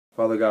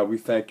Father God, we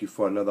thank you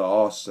for another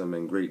awesome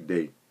and great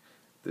day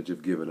that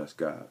you've given us,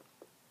 God.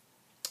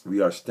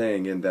 We are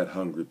staying in that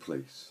hungry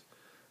place.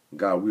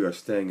 God, we are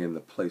staying in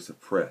the place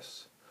of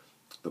press,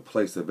 the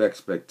place of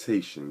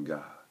expectation,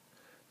 God.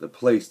 The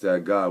place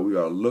that, God, we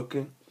are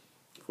looking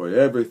for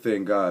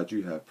everything, God,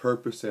 you have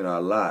purposed in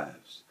our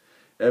lives.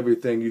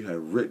 Everything you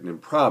have written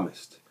and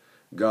promised,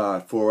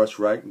 God, for us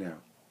right now.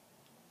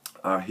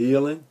 Our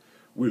healing,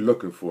 we're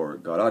looking for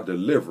it, God. Our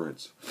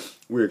deliverance,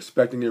 we're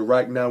expecting it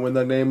right now in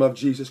the name of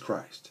Jesus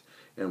Christ.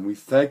 And we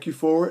thank you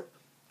for it.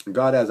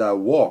 God, as I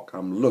walk,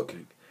 I'm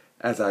looking.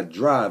 As I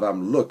drive,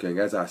 I'm looking.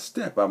 As I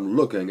step, I'm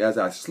looking. As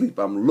I sleep,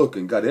 I'm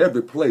looking. God,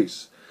 every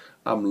place,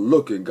 I'm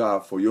looking,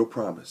 God, for your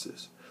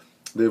promises.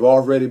 They've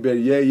already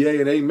been yea, yea,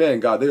 and amen,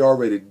 God. They're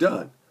already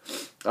done.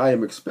 I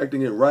am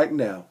expecting it right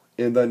now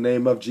in the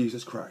name of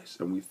Jesus Christ.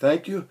 And we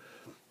thank you.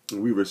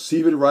 And we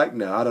receive it right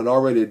now. I done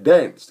already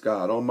danced,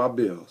 God, on my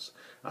bills.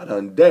 I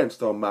done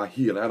danced on my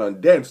healing. I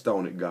done danced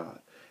on it, God.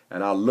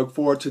 And I look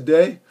forward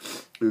today.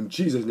 In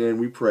Jesus' name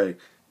we pray.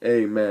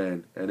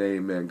 Amen and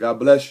amen. God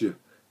bless you.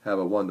 Have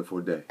a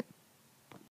wonderful day.